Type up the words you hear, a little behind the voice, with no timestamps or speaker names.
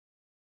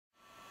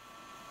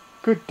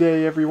Good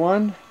day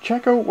everyone.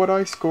 Check out what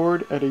I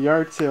scored at a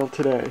yard sale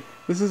today.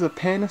 This is a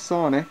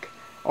Panasonic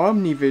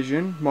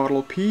OmniVision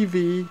model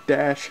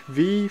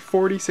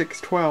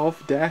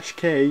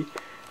PV-V4612-K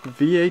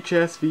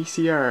VHS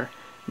VCR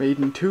made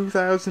in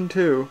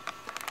 2002.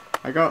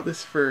 I got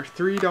this for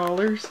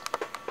 $3,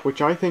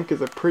 which I think is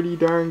a pretty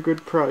darn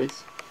good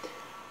price.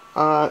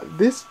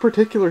 This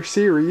particular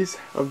series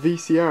of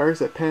VCRs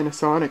that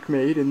Panasonic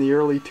made in the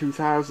early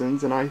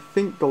 2000s, and I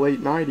think the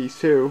late 90s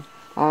too,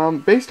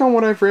 based on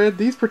what I've read,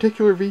 these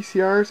particular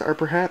VCRs are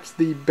perhaps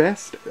the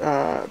best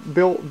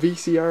built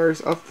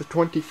VCRs of the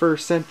 21st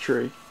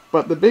century.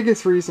 But the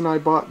biggest reason I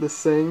bought this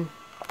thing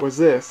was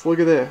this. Look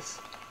at this.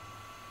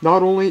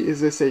 Not only is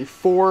this a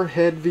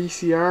 4-head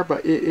VCR,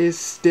 but it is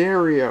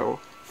stereo.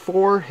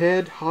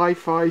 4-head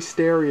hi-fi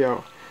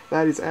stereo.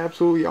 That is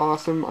absolutely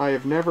awesome. I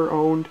have never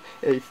owned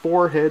a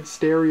 4-head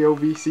stereo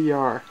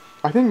VCR.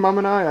 I think Mom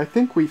and I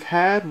think we've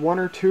had 1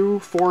 or 2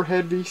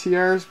 4-head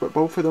VCRs, but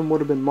both of them would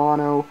have been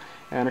mono,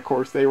 and of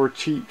course they were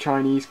cheap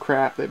Chinese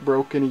crap that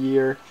broke in a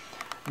year.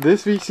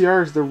 This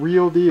VCR is the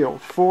real deal.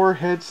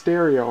 4-head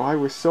stereo. I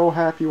was so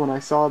happy when I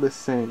saw this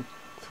thing.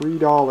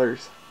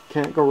 $3.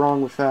 Can't go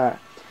wrong with that.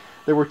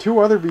 There were 2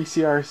 other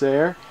VCRs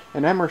there,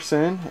 an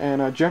Emerson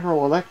and a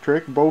General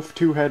Electric, both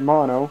 2-head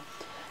mono.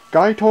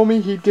 Guy told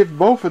me he'd give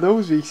both of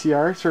those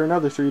VCRs for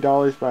another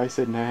 $3, but I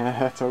said, nah,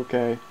 that's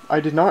okay.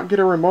 I did not get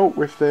a remote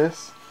with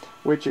this,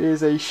 which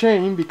is a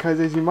shame because,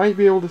 as you might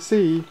be able to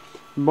see,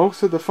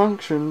 most of the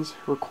functions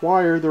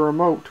require the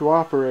remote to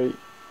operate.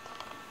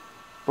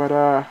 But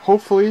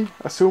hopefully,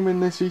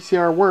 assuming this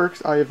VCR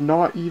works, I have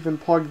not even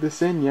plugged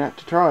this in yet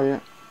to try it.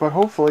 But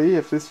hopefully,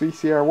 if this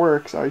VCR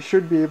works, I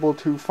should be able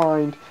to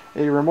find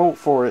a remote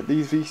for it.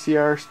 These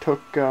VCRs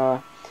took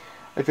a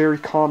very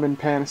common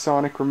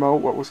Panasonic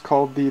remote, what was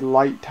called the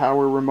Light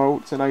Tower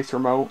remote. It's a nice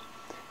remote.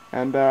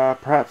 And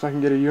perhaps I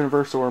can get a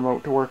universal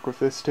remote to work with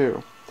this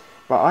too.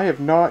 But I have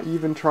not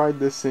even tried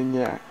this thing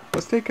yet.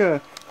 Let's take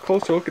a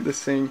closer look at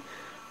this thing.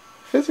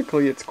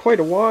 Physically, it's quite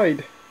a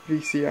wide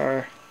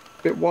VCR.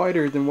 A bit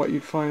wider than what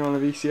you'd find on a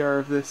VCR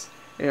of this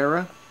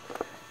era.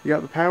 You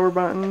got the power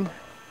button.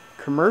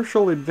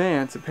 Commercial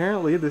advance.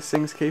 Apparently this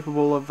thing's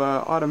capable of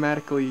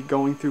automatically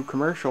going through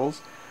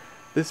commercials.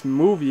 This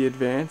movie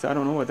advance, I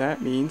don't know what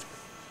that means.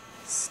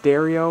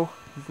 Stereo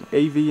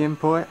AV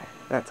input,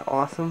 that's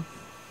awesome.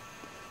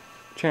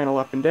 Channel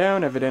up and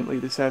down, evidently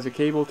this has a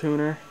cable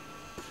tuner.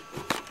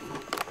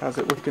 How's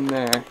it looking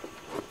there?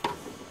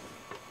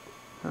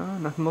 Oh,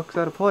 nothing looks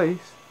out of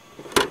place.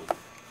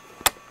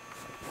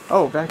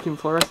 Oh, vacuum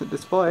fluorescent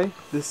display.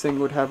 This thing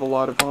would have a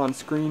lot of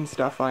on-screen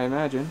stuff, I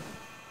imagine.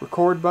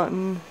 Record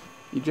button,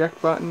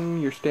 eject button,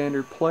 your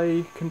standard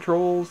play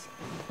controls.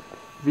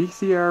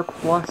 VCR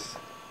Plus.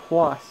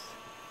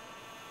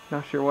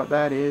 Not sure what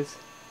that is.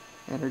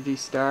 Energy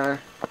Star.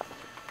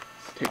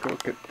 Let's take a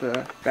look at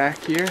the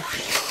back here.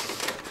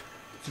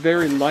 It's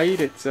very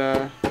light. It's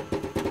well,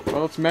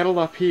 it's metal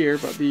up here,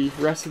 but the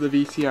rest of the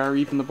VCR,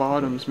 even the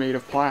bottom's made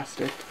of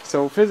plastic.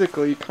 So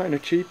physically, kind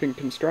of cheap in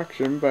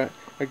construction, but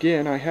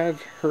again, I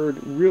have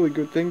heard really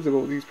good things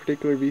about these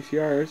particular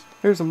VCRs.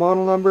 There's a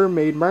model number,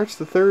 made March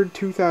the 3rd,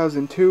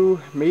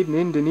 2002, made in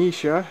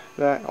Indonesia.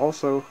 That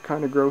also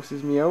kind of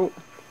grosses me out,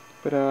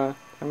 but I'm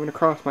going to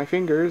cross my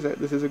fingers that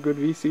this is a good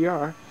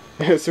VCR,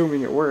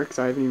 assuming it works.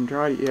 I haven't even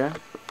tried it yet.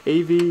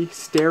 AV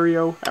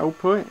stereo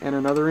output and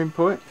another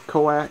input,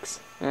 coax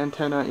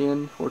antenna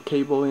in or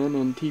cable in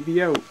and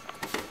TV out.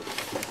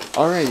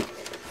 Alright,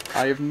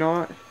 I have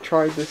not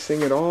tried this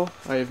thing at all.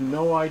 I have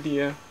no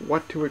idea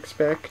what to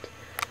expect.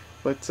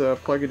 Let's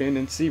plug it in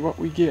and see what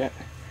we get.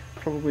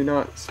 Probably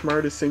not the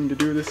smartest thing to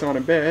do this on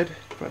a bed,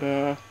 but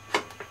we'll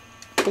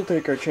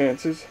take our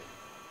chances.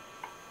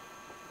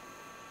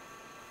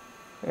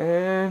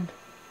 And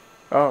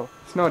oh,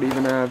 it's not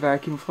even a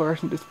vacuum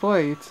fluorescent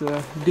display, it's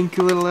a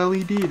dinky little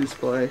LED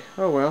display.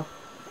 Oh well,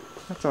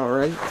 that's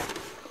alright.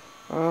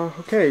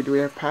 Okay, do we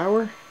have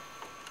power?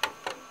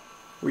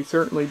 We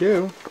certainly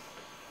do.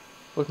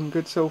 Looking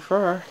good so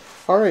far.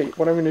 Alright,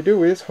 what I'm going to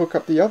do is hook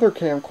up the other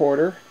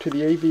camcorder to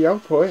the AV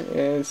output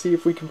and see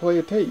if we can play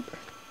a tape.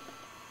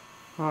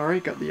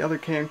 Alright, got the other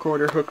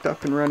camcorder hooked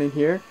up and running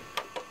here.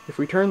 If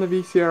we turn the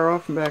VCR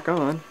off and back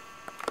on,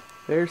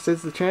 there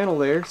says the channel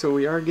there, so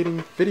we are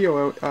getting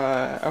video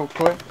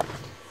output.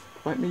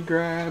 Let me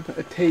grab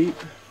a tape.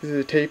 This is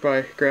a tape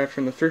I grabbed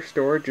from the thrift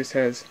store. It just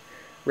has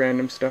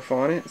random stuff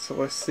on it, so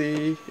let's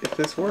see if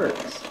this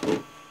works.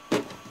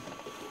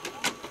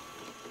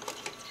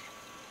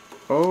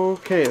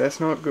 Okay, that's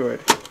not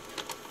good.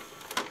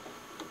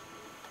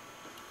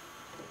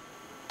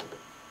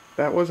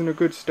 That wasn't a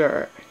good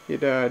start.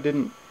 It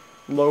didn't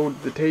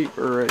load the tape,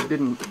 or it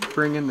didn't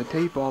bring in the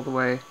tape all the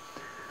way.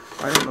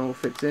 I don't know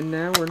if it's in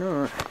now or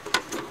not.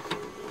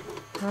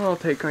 I'll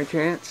take my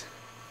chance.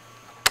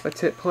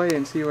 Let's hit play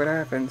and see what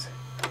happens.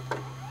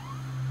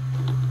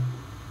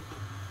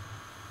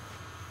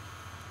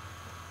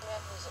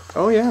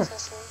 Oh yeah.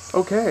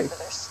 Okay.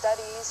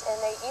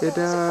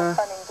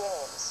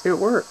 It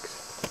works.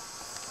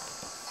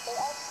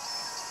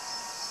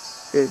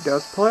 It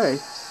does play.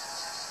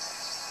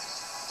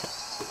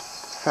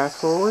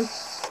 Fast forward.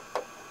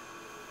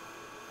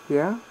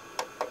 Yeah.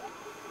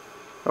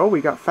 Oh,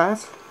 we got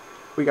fast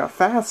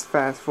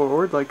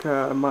forward like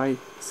my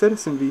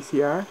Citizen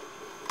VCR.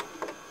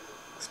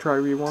 Let's try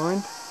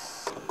rewind.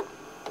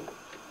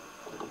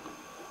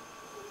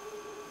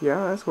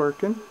 Yeah, that's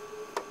working.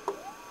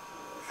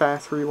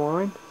 Fast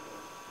rewind.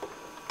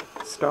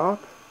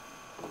 Stop.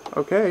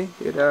 Okay,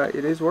 it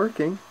is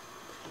working.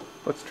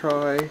 Let's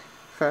try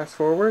fast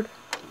forward.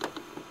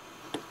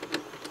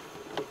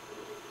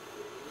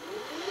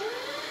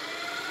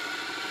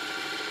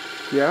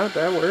 Yeah,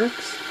 that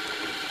works.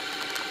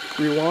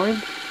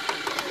 Rewind.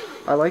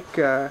 I like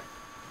the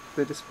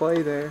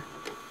display there.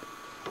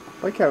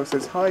 I like how it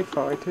says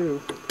hi-fi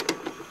too.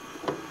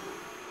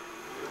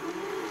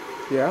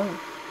 Yeah,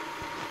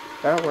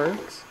 that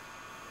works.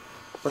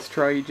 Let's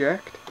try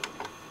eject.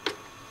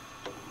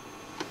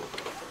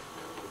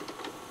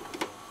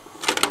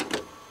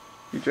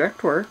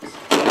 Eject works.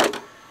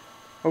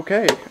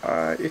 Okay,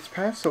 it's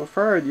passed so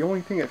far. The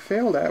only thing it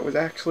failed at was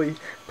actually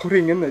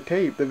putting in the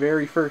tape, the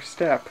very first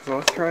step. So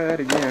let's try that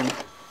again.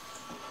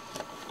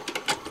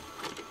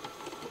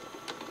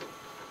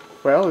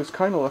 Well, it was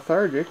kind of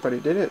lethargic, but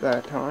it did it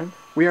that time.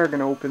 We are going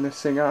to open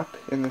this thing up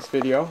in this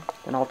video,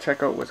 and I'll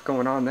check out what's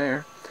going on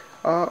there.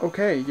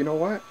 Okay, you know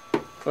what?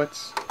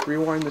 Let's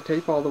rewind the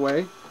tape all the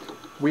way.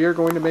 We are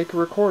going to make a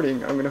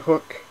recording. I'm going to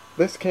hook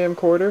this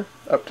camcorder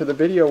up to the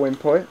video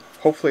input.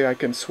 Hopefully I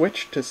can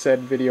switch to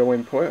said video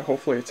input.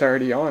 Hopefully it's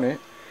already on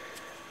it.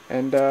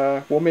 And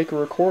we'll make a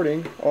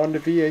recording on the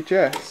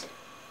VHS.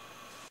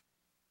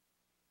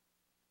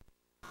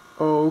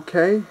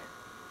 Okay.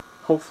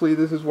 Hopefully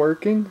this is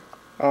working.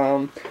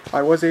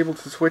 I was able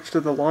to switch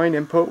to the line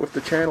input with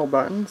the channel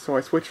button, so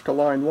I switched to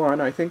line 1.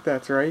 I think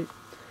that's right.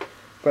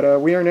 But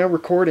we are now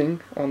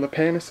recording on the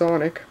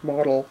Panasonic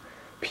model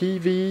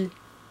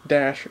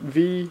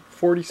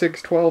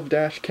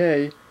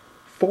PV-V4612-K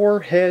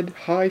 4-head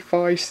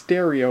hi-fi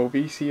stereo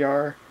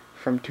VCR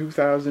from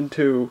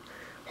 2002.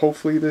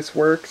 Hopefully this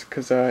works,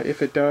 because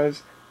if it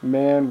does,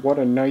 man, what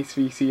a nice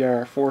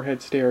VCR,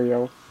 4-head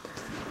stereo.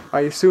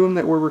 I assume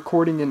that we're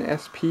recording in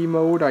SP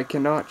mode. I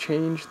cannot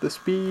change the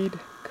speed,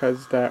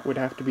 because that would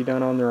have to be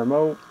done on the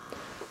remote.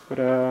 But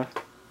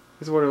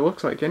this is what it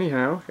looks like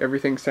anyhow.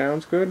 Everything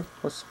sounds good.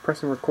 Let's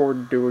press and record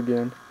and do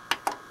again.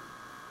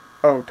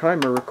 Oh,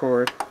 timer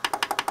record.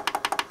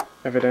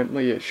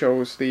 Evidently it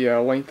shows the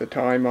length of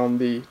time on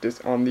the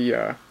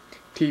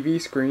TV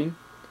screen,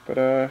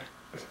 but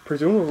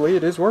presumably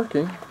it is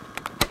working.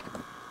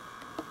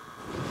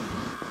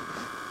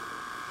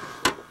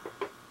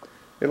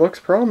 It looks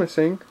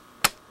promising.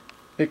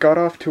 It got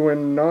off to a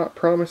not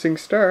promising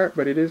start,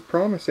 but it is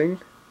promising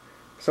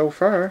so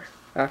far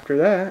after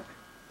that.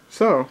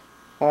 So,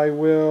 I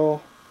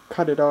will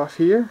cut it off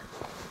here,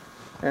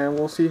 and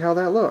we'll see how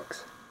that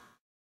looks.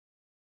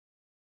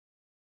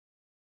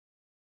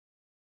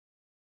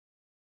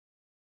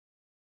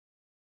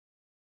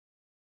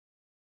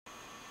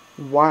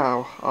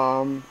 Wow,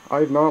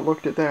 I've not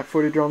looked at that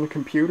footage on the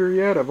computer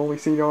yet. I've only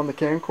seen it on the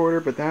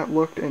camcorder, but that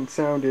looked and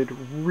sounded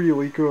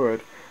really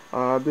good.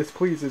 This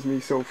pleases me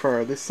so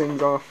far. This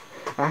thing's off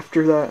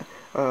after that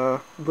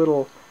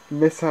little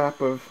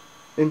mishap of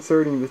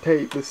inserting the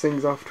tape. This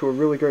thing's off to a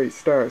really great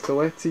start. So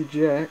let's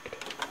eject.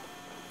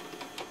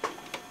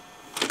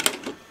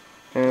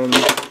 And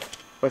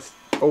let's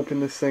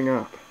open this thing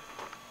up.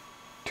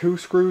 2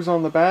 screws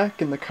on the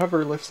back and the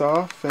cover lifts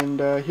off,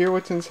 and hear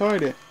what's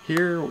inside it.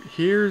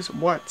 Here's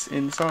what's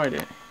inside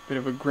it. Bit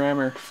of a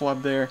grammar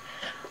flub there.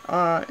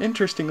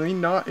 Interestingly,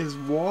 not as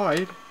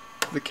wide.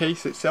 The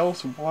case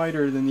itself's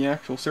wider than the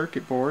actual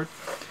circuit board.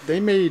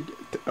 They made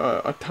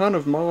a ton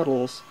of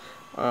models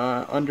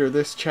under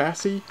this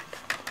chassis,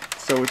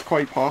 so it's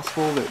quite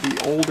possible that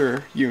the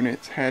older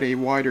units had a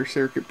wider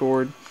circuit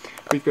board.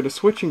 We've got a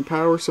switching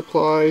power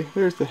supply.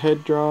 There's the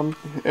head drum.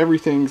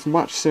 Everything's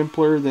much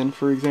simpler than,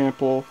 for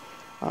example,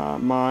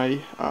 my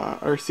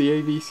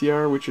RCA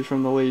VCR, which is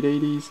from the late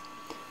 80s.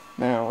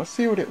 Now, let's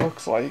see what it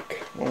looks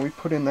like when we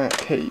put in that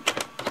tape.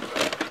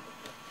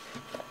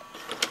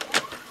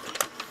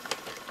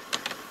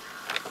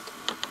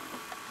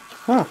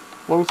 Huh,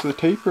 loads the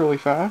tape really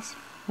fast.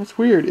 That's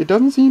weird. It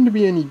doesn't seem to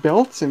be any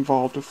belts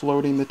involved with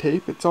loading the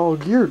tape. It's all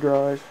gear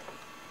drive.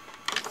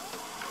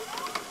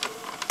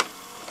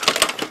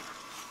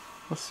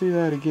 Let's see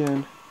that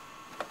again.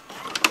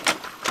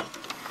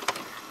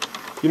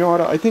 You know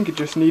what? I think it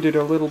just needed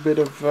a little bit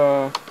of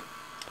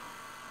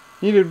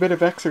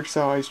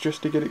exercise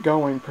just to get it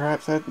going.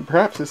 Perhaps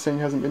this thing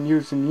hasn't been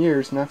used in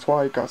years, and that's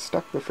why it got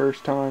stuck the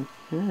first time.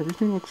 Yeah,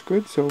 everything looks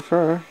good so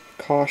far.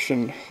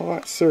 Caution,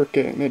 hot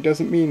circuit, and it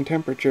doesn't mean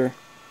temperature.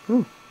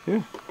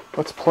 Yeah.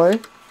 Let's play.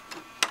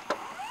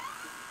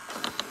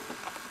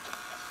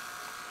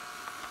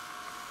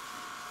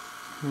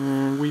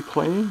 And we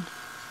playing.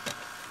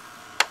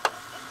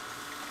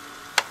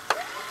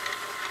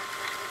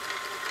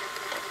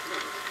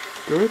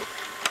 Good.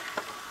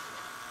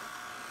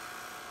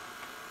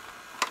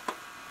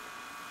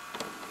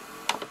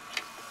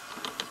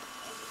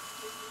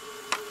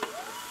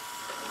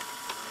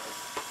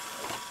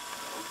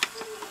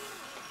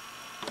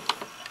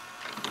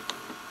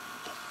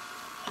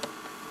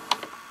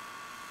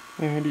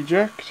 And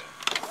eject.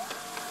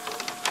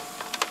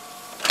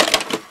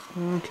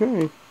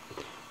 Okay.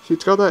 See,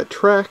 it's got that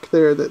track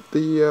there that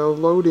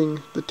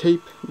the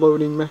tape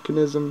loading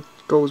mechanism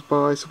goes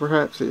by, so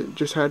perhaps it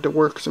just had to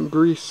work some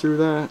grease through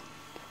that.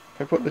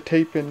 If I put the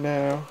tape in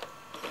now,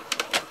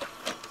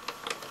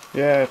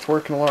 yeah, it's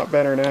working a lot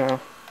better now.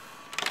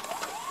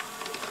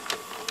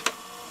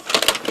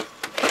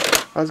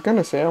 I was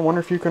gonna say, I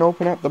wonder if you can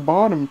open up the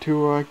bottom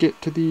to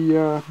get to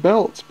the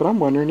belts, but I'm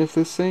wondering if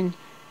this thing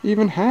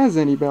even has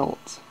any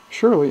belts.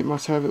 Surely it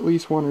must have at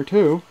least one or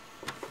two.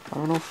 I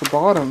don't know if the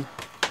bottom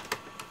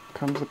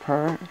comes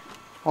apart.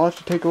 I'll have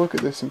to take a look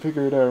at this and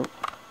figure it out.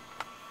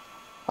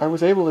 I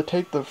was able to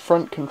take the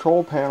front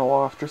control panel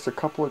off, just a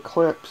couple of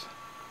clips.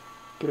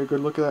 Get a good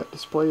look at that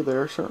display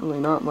there. Certainly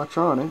not much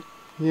on it.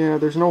 Yeah,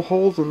 there's no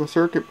holes in the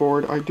circuit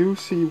board. I do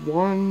see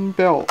one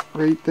belt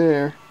right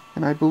there,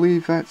 and I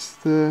believe that's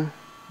the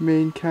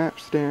main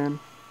capstan.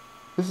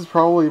 This is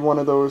probably one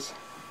of those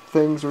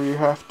things where you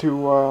have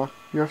to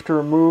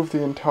remove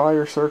the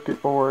entire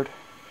circuit board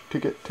to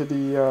get to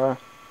the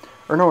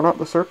or no, not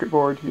the circuit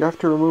board. You have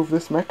to remove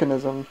this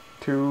mechanism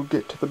to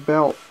get to the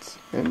belts,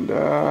 and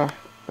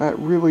that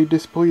really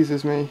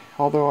displeases me.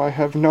 Although I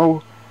have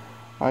no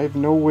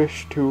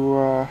wish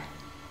to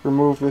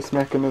remove this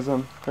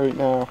mechanism right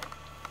now.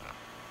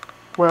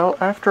 Well,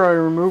 after I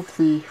removed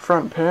the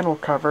front panel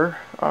cover,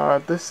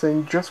 this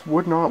thing just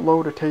would not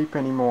load a tape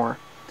anymore.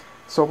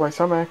 So by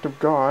some act of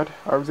God,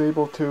 I was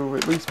able to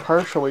at least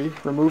partially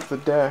remove the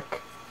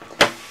deck,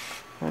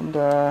 and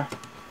I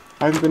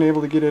haven't been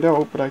able to get it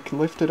out, but I can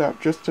lift it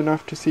up just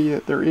enough to see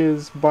that there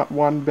is but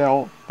one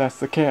belt. That's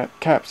the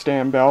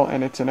capstan belt,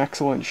 and it's in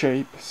excellent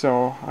shape,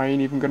 so I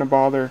ain't even gonna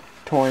bother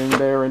toying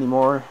there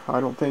anymore.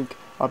 I don't think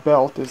a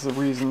belt is the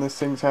reason this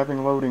thing's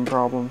having loading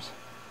problems.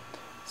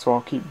 So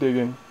I'll keep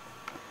digging.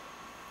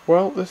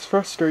 Well, this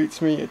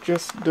frustrates me. It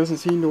just doesn't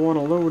seem to want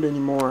to load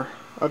anymore.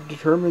 I've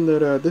determined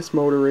that this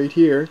motor right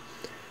here,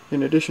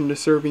 in addition to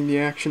serving the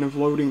action of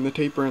loading the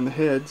tape around the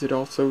heads, it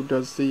also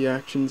does the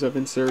actions of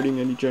inserting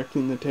and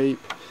ejecting the tape.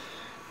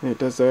 And it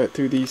does that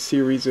through these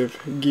series of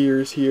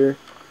gears here,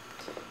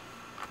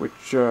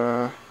 which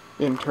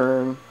in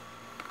turn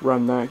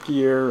run that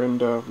gear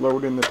and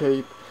load in the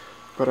tape.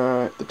 But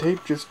the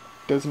tape just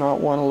does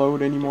not want to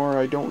load anymore.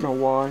 I don't know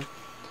why.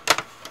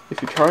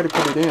 If you try to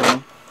put it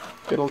in,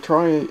 it'll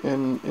try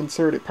and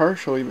insert it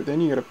partially, but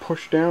then you gotta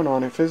push down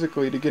on it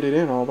physically to get it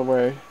in all the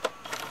way.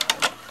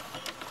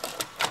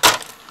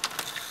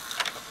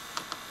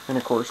 And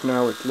of course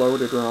now it's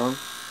loaded wrong.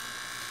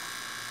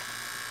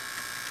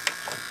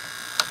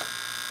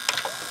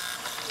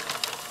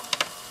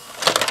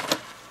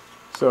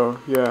 So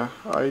yeah,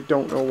 I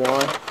don't know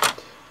why.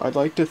 I'd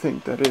like to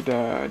think that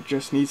it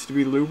just needs to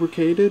be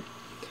lubricated,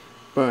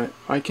 but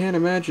I can't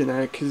imagine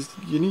that, because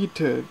you need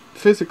to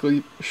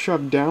physically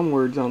shove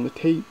downwards on the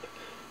tape.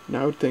 And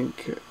I would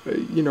think,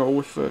 you know,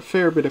 with a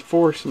fair bit of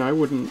force, and I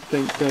wouldn't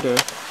think that a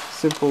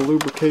simple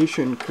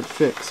lubrication could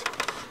fix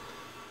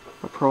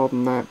a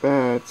problem that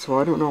bad. So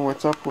I don't know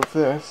what's up with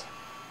this.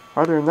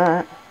 Other than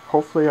that,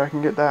 hopefully I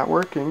can get that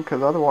working,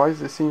 because otherwise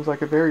this seems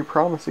like a very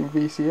promising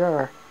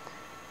VCR.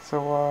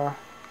 So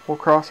we'll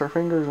cross our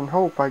fingers and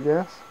hope, I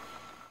guess.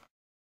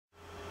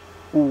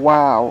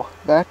 Wow,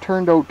 that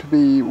turned out to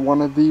be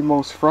one of the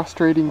most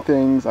frustrating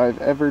things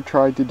I've ever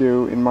tried to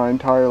do in my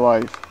entire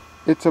life.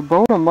 It's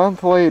about a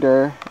month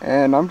later,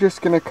 and I'm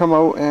just going to come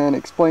out and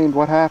explain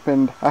what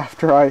happened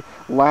after I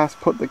last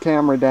put the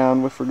camera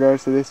down with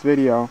regards to this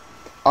video.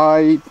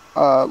 I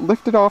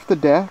lifted off the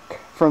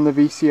deck from the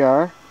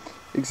VCR,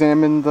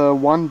 examined the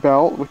one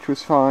belt, which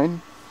was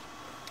fine,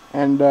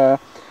 and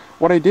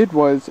what I did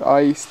was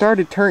I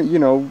started turning, you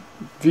know,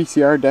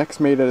 VCR decks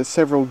made out of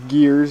several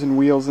gears and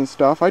wheels and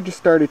stuff. I just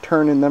started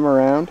turning them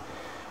around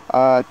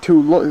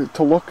to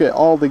look at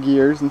all the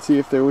gears and see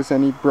if there was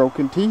any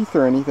broken teeth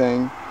or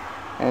anything,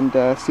 and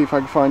see if I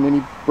could find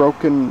any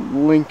broken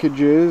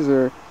linkages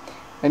or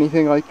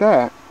anything like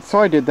that. So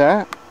I did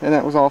that, and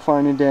that was all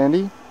fine and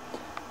dandy.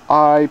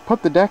 I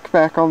put the deck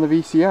back on the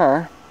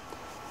VCR,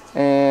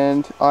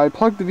 and I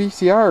plugged the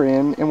VCR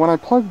in, and when I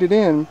plugged it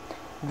in,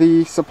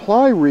 the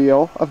supply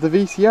reel of the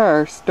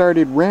VCR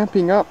started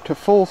ramping up to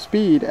full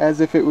speed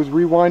as if it was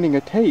rewinding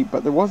a tape,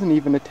 but there wasn't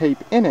even a tape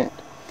in it.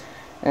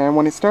 And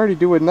when it started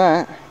doing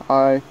that,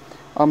 I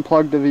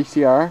unplugged the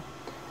VCR,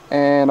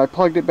 and I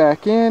plugged it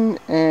back in,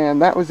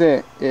 and that was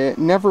it. It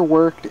never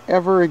worked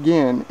ever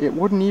again. It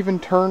wouldn't even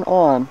turn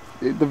on.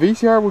 The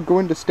VCR would go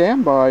into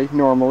standby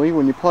normally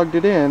when you plugged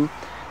it in,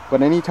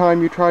 but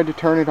anytime you tried to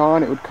turn it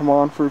on, it would come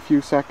on for a few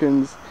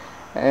seconds,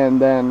 and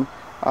then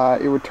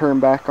it would turn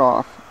back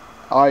off.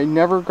 I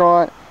never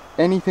got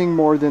anything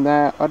more than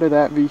that out of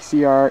that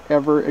VCR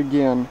ever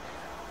again.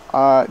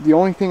 The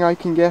only thing I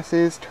can guess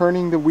is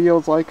turning the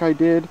wheels like I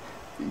did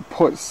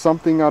put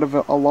something out of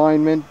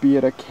alignment, be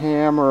it a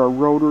cam or a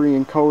rotary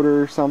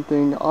encoder or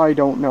something, I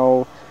don't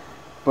know.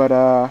 But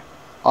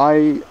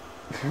I,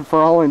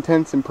 for all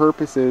intents and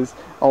purposes,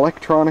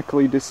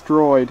 electronically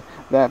destroyed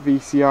that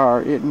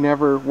VCR. It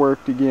never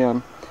worked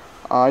again.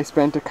 I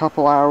spent a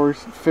couple hours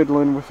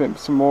fiddling with it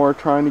some more,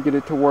 trying to get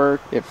it to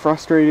work. It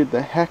frustrated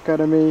the heck out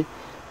of me,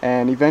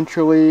 and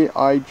eventually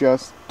I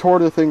just tore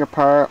the thing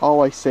apart.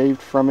 All I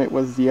saved from it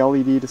was the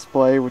LED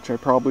display, which I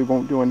probably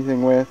won't do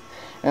anything with,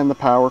 and the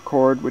power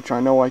cord, which I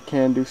know I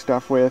can do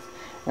stuff with,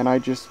 and I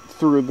just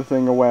threw the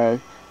thing away.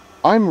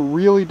 I'm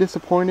really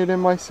disappointed in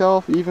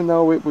myself, even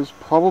though it was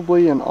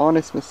probably an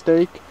honest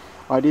mistake.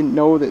 I didn't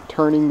know that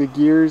turning the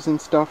gears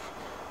and stuff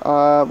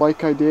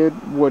like I did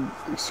would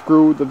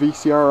screw the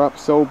VCR up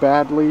so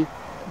badly,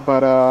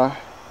 but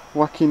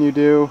what can you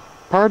do?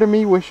 Part of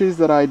me wishes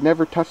that I'd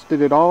never touched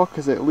it at all,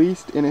 because at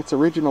least in its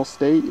original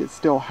state it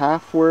still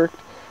half worked,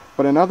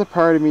 but another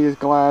part of me is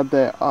glad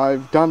that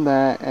I've done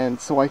that, and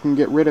so I can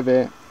get rid of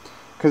it,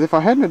 because if I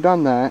hadn't have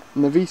done that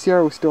and the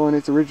VCR was still in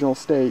its original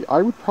state,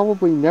 I would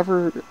probably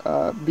never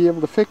be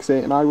able to fix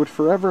it, and I would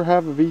forever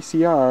have a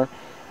VCR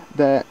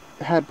that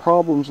had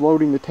problems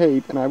loading the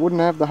tape, and I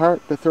wouldn't have the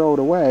heart to throw it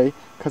away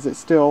because it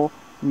still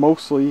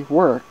mostly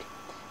worked.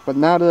 But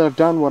now that I've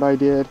done what I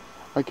did,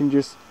 I can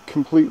just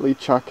completely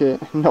chuck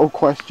it, no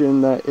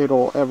question that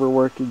it'll ever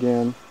work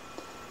again.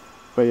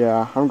 But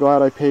yeah, I'm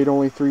glad I paid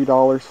only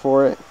 $3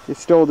 for it. It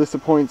still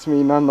disappoints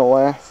me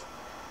nonetheless,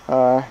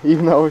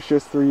 even though it's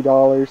just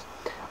 $3.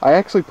 I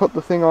actually put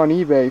the thing on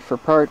eBay for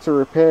parts or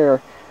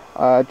repair,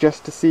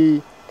 just to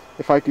see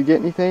if I could get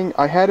anything.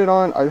 I had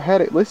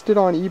it listed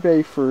on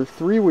eBay for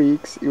 3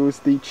 weeks. It was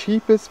the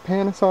cheapest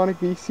Panasonic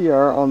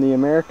VCR on the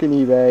American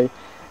eBay,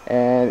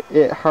 and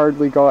it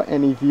hardly got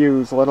any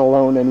views, let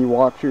alone any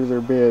watchers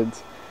or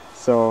bids.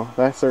 So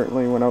that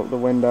certainly went out the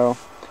window.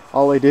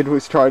 All I did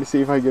was try to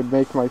see if I could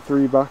make my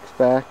 $3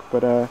 back,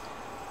 but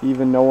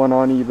even no one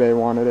on eBay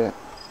wanted it.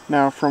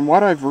 Now, from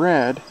what I've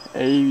read,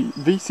 a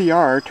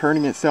VCR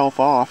turning itself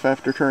off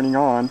after turning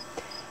on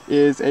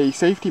is a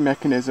safety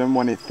mechanism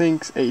when it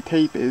thinks a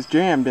tape is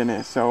jammed in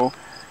it. So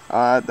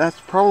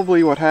that's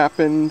probably what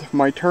happened.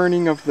 My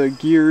turning of the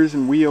gears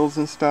and wheels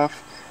and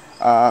stuff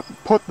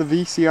put the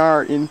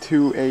VCR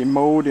into a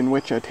mode in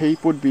which a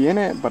tape would be in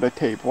it, but a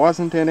tape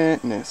wasn't in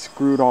it, and it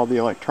screwed all the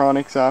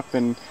electronics up,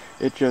 and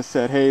it just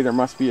said, hey, there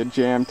must be a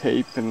jam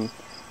tape, and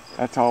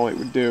that's all it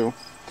would do.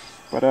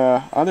 But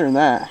other than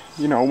that,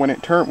 you know, when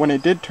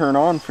it did turn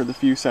on for the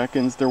few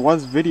seconds, there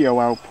was video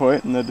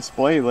output and the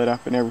display lit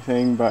up and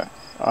everything, but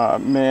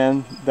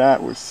man,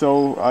 that was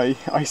so,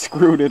 I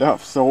screwed it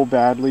up so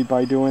badly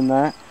by doing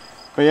that.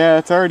 But yeah,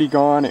 it's already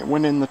gone. It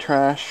went in the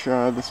trash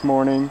this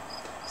morning,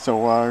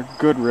 so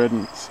good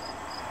riddance.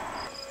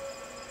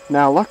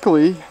 Now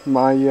luckily,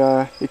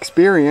 my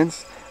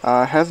experience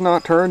has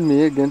not turned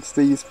me against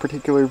these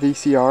particular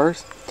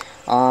VCRs.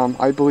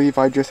 I believe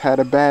I just had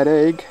a bad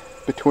egg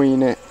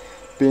between it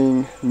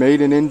being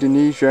made in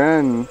Indonesia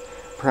and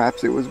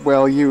perhaps it was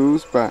well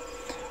used, but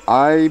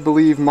I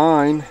believe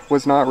mine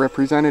was not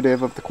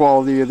representative of the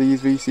quality of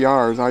these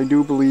VCRs. I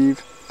do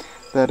believe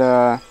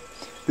that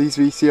these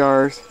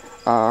VCRs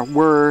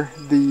were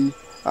the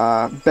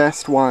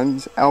best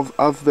ones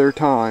of their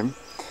time.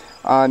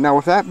 Now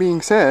with that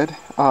being said,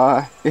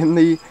 in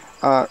the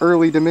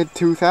early to mid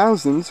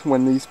 2000s,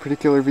 when these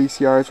particular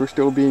VCRs were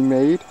still being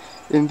made,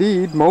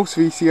 indeed most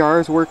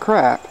VCRs were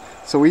crap.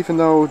 So even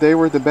though they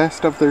were the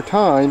best of their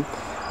time,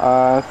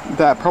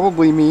 that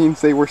probably means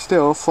they were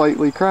still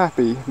slightly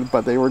crappy,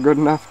 but they were good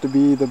enough to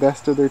be the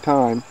best of their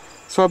time.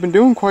 So I've been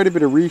doing quite a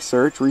bit of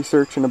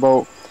researching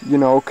about, you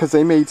know, because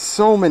they made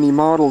so many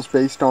models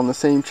based on the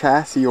same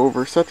chassis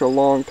over such a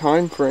long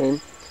time frame,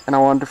 and I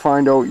wanted to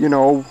find out, you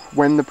know,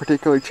 when the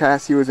particular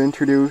chassis was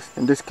introduced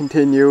and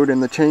discontinued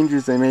and the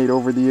changes they made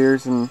over the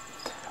years and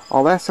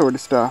all that sort of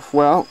stuff.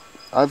 Well,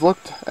 I've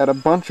looked at a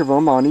bunch of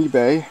them on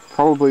eBay,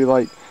 probably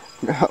like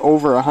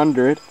over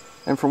 100,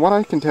 and from what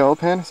I can tell,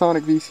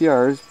 Panasonic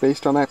VCRs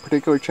based on that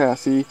particular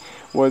chassis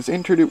were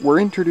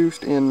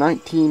introduced in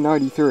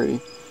 1993,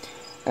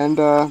 and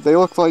they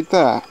look like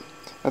that.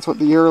 That's what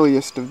the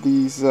earliest of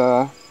these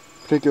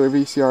particular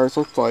VCRs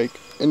looked like,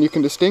 and you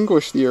can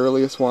distinguish the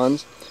earliest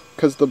ones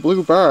because the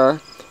blue bar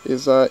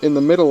is in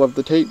the middle of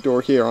the tape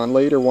door here. On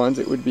later ones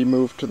it would be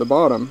moved to the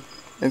bottom.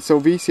 And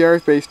so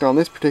VCRs based on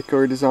this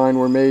particular design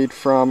were made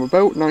from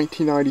about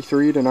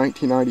 1993 to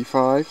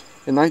 1995.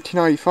 In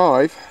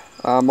 1995,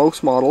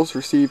 most models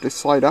received a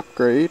slight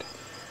upgrade,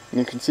 and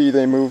you can see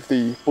they moved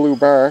the blue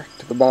bar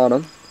to the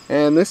bottom.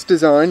 And this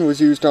design was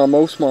used on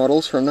most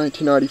models from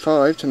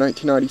 1995 to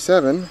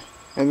 1997,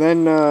 and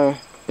then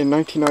in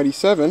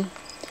 1997,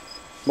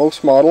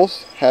 most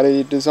models had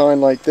a design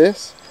like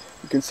this.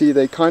 You can see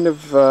they kind of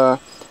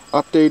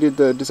updated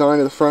the design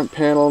of the front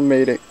panel,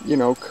 made it, you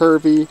know,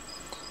 curvy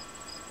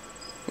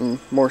and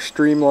more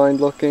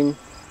streamlined looking.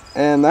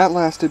 And that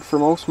lasted for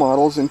most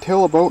models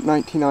until about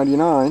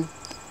 1999,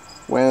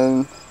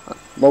 when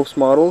most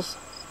models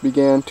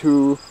began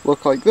to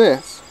look like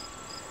this.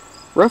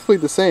 Roughly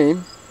the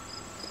same,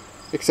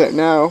 except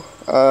now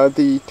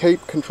the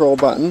tape control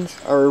buttons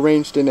are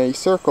arranged in a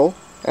circle,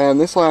 and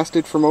this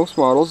lasted for most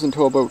models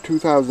until about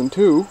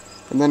 2002.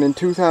 And then in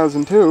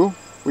 2002,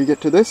 we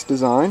get to this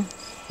design.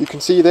 You can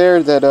see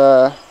there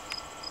that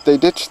they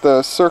ditched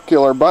the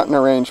circular button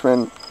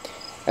arrangement,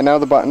 and now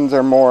the buttons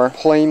are more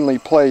plainly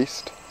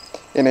placed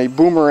in a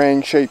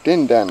boomerang shaped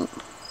indent.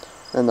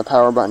 And the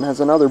power button has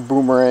another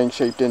boomerang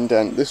shaped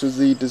indent. This was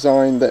the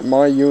design that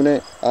my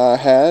unit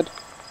had,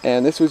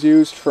 and this was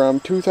used from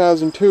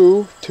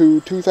 2002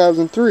 to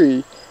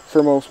 2003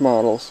 for most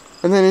models.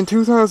 And then in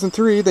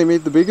 2003 they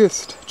made the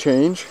biggest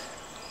change.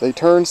 They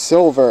turned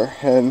silver,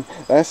 and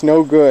that's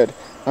no good.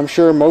 I'm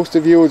sure most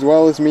of you as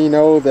well as me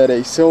know that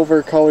a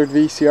silver colored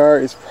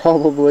VCR is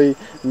probably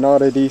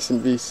not a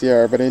decent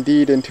VCR, but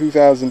indeed in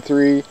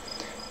 2003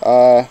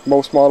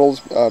 most models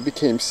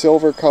became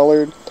silver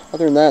colored.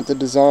 Other than that, the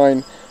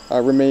design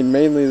remained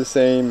mainly the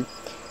same,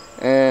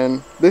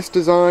 and this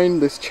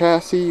design, this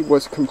chassis,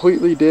 was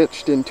completely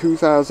ditched in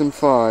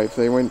 2005.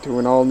 They went to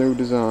an all new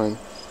design.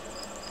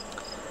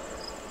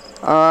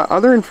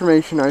 Other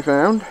information I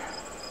found,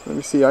 let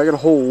me see, I got a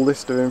whole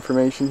list of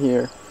information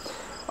here.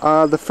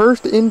 The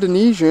first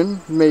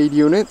Indonesian made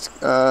units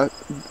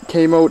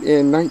came out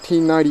in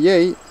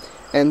 1998,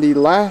 and the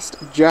last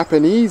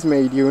Japanese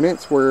made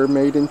units were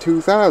made in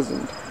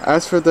 2000.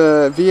 As for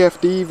the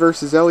VFD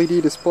versus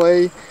LED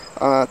display,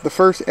 the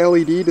first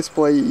LED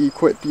display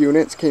equipped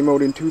units came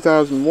out in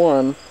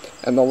 2001,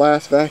 and the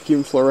last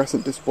vacuum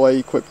fluorescent display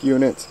equipped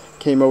units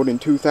came out in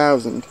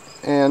 2000.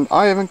 And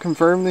I haven't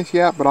confirmed this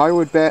yet, but I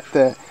would bet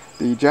that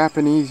the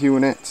Japanese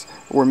units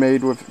were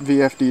made with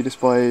VFD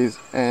displays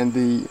and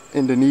the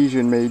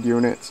Indonesian made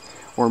units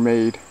were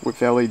made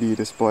with LED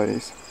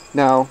displays.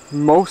 Now,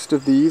 most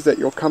of these that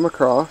you'll come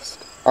across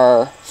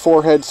are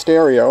 4-head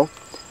stereo,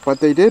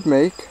 but they did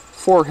make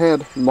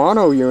 4-head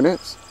mono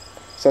units,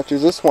 such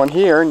as this one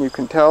here, and you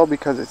can tell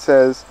because it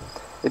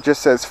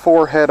just says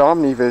 4-head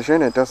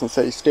OmniVision, it doesn't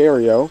say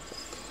stereo.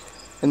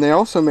 And they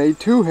also made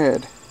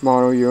 2-head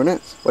mono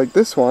units, like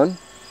this one,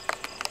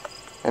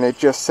 and it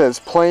just says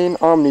plain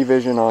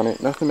OmniVision on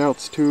it, nothing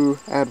else to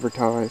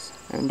advertise.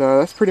 And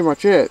that's pretty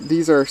much it.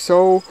 There's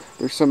so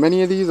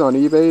many of these on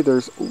eBay.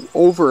 There's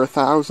over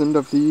 1,000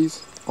 of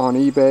these on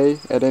eBay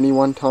at any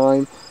one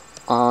time,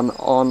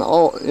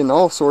 in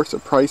all sorts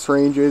of price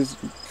ranges.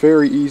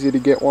 Very easy to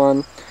get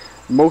one.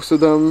 Most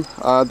of them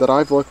that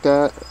I've looked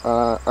at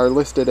are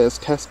listed as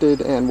tested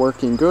and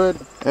working good.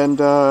 And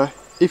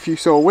if you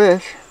so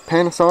wish,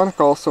 Panasonic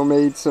also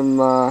made some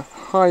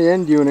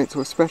high-end units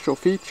with special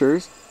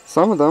features.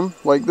 Some of them,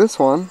 like this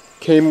one,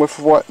 came with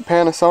what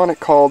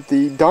Panasonic called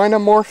the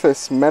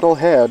Dynamorphous metal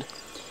head.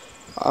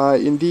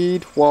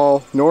 Indeed,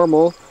 while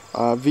normal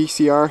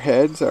VCR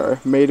heads are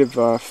made of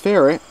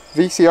ferrite,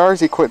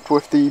 VCRs equipped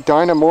with the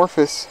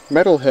Dynamorphous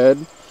metal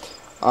head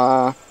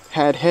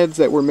had heads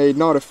that were made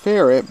not of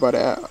ferrite, but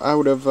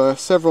out of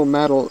several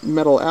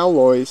metal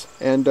alloys,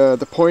 and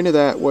the point of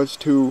that was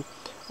to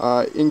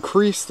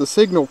increase the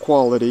signal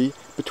quality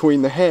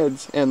between the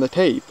heads and the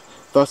tape,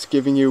 thus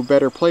giving you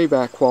better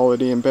playback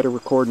quality and better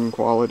recording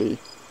quality.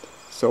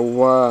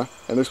 So,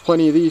 and there's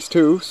plenty of these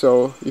too,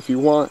 so if you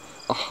want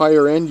a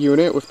higher end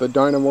unit with the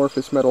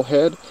Dynamorphous metal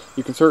head,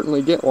 you can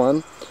certainly get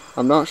one.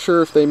 I'm not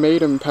sure if they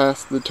made them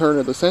past the turn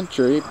of the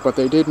century, but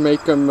they did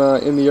make them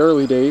in the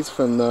early days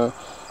from the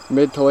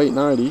mid to late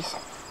 90s.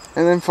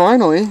 And then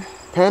finally,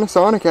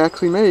 Panasonic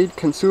actually made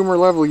consumer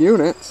level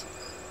units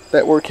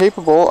that were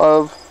capable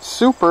of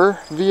super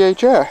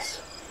VHS,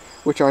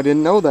 which I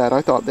didn't know that.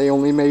 I thought they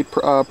only made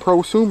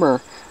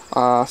prosumer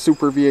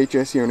super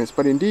VHS units,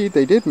 but indeed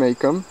they did make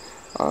them.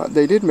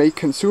 They did make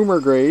consumer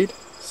grade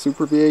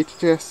super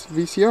VHS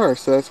VCRs,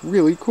 so that's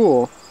really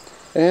cool.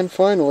 And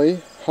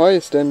finally,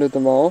 highest end of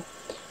them all,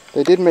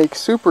 they did make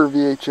super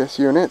VHS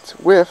units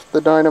with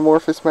the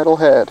Dynamorphous metal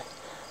head.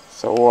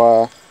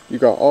 So you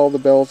got all the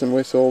bells and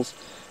whistles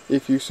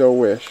if you so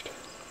wished.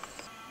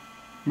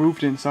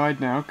 Moved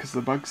inside now because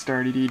the bugs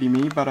started eating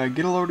me, but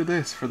get a load of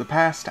this. For the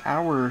past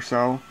hour or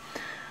so,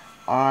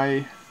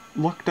 I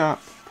looked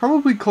up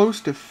probably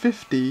close to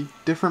 50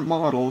 different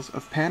models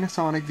of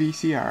Panasonic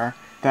VCR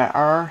that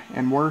are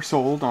and were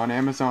sold on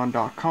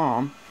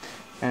Amazon.com,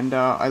 and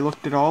I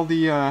looked at all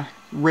the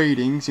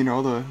ratings, you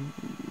know, the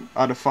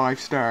out of 5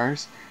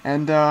 stars,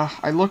 and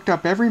I looked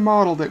up every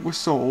model that was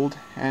sold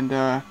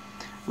and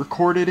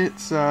recorded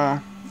its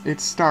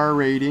star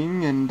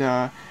rating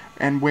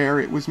and where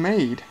it was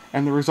made.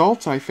 And the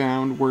results I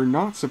found were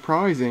not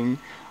surprising,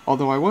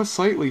 although I was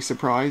slightly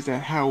surprised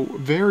at how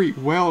very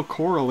well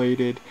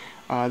correlated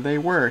they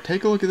were.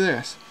 Take a look at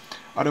this.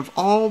 Out of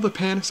all the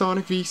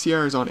Panasonic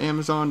VCRs on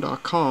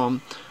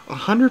Amazon.com,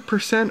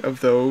 100% of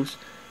those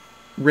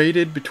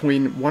rated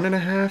between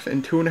 1.5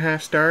 and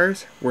 2.5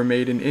 stars were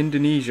made in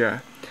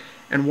Indonesia.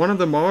 And one of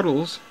the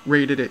models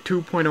rated at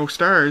 2.0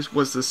 stars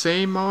was the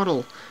same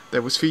model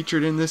that was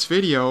featured in this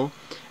video.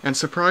 And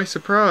surprise,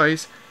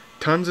 surprise,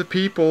 tons of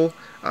people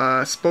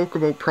spoke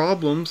about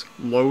problems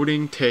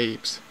loading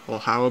tapes. Well,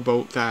 how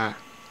about that?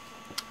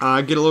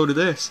 Get a load of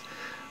this.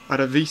 Out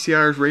of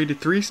VCRs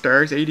rated 3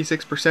 stars,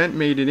 86%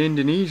 made in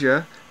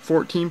Indonesia,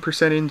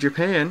 14% in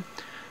Japan.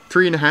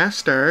 3.5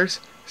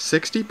 stars,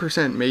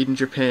 60% made in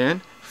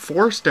Japan.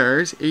 4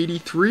 stars,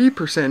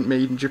 83%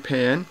 made in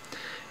Japan.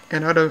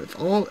 And out of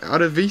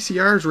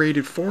VCRs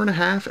rated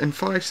 4.5 and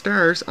 5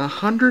 stars,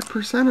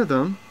 100% of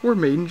them were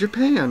made in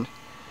Japan.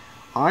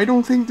 I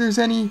don't think there's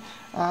any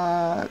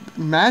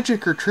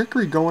magic or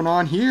trickery going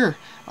on here.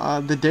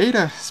 The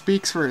data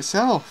speaks for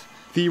itself.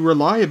 The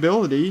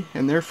reliability,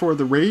 and therefore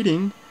the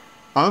rating,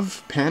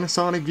 of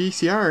Panasonic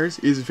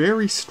VCRs is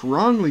very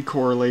strongly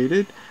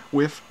correlated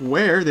with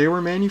where they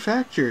were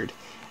manufactured.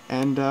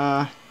 And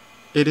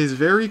it is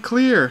very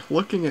clear,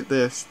 looking at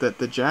this, that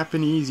the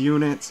Japanese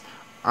units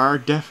are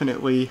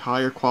definitely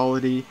higher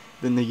quality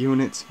than the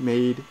units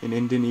made in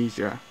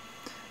Indonesia.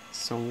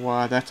 So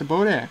that's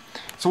about it.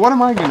 So what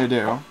am I going to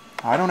do?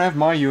 I don't have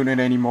my unit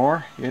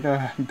anymore. It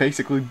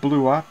basically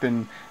blew up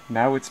and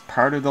now it's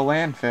part of the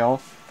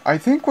landfill. I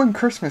think when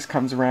Christmas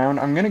comes around,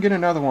 I'm going to get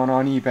another one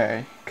on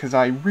eBay, because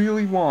I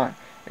really want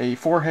a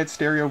 4-head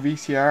stereo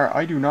VCR.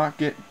 I do not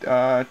get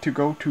to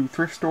go to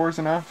thrift stores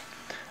enough.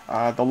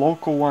 The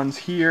local ones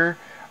here,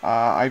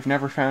 I've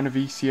never found a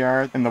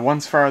VCR, and the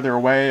ones farther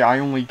away, I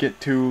only get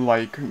to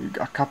like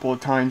a couple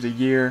of times a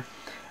year.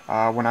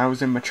 When I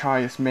was in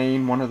Machias,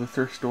 Maine, one of the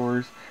thrift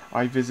stores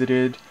I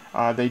visited,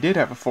 they did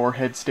have a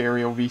 4-head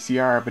stereo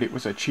VCR, but it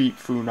was a cheap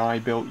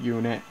Funai built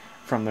unit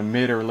from the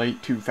mid or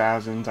late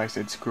 2000s. I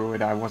said screw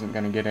it, I wasn't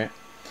going to get it.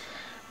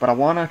 But I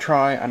want to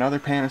try another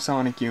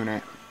Panasonic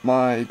unit.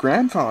 My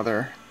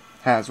grandfather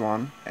has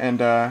one,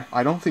 and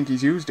I don't think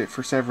he's used it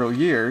for several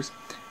years,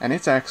 and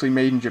it's actually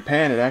made in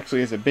Japan. It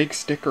actually has a big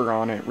sticker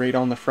on it right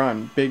on the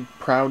front, big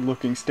proud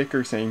looking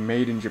sticker saying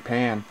made in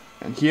Japan,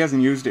 and he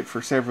hasn't used it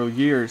for several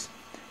years,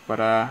 but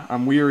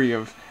I'm weary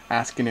of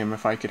asking him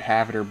if I could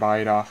have it or buy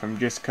it off him,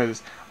 just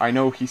because I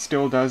know he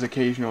still does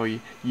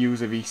occasionally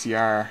use a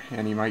VCR,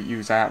 and he might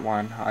use that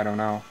one, I don't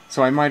know.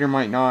 So I might or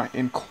might not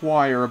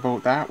inquire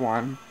about that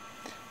one,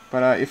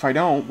 but if I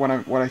don't,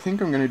 what I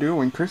think I'm going to do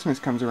when Christmas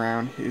comes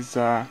around is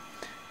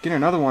get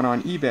another one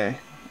on eBay.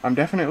 I'm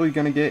definitely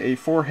going to get a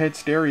 4-head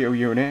stereo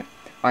unit.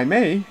 I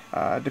may,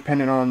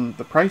 depending on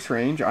the price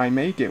range, I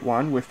may get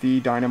one with the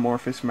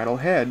Dynamorphous metal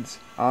heads.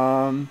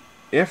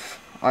 If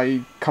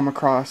I come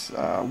across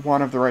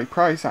one of the right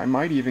price, I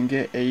might even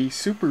get a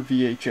Super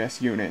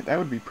VHS unit. That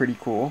would be pretty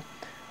cool.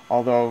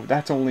 Although,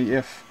 that's only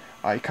if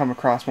I come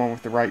across one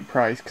with the right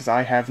price, because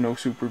I have no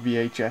Super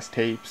VHS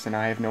tapes, and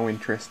I have no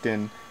interest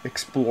in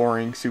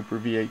exploring Super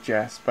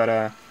VHS.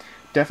 But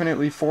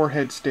definitely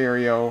 4-head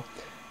stereo,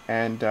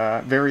 and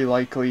very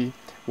likely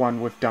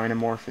one with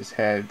Dynamorphous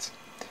heads.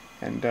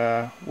 And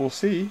we'll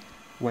see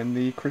when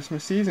the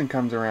Christmas season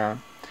comes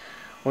around.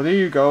 Well, there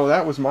you go.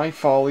 That was my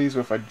follies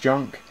with a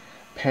junk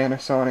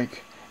Panasonic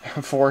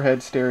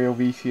 4-head stereo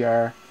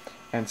VCR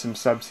and some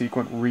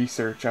subsequent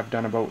research I've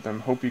done about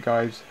them. Hope you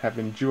guys have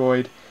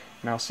enjoyed,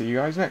 and I'll see you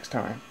guys next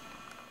time.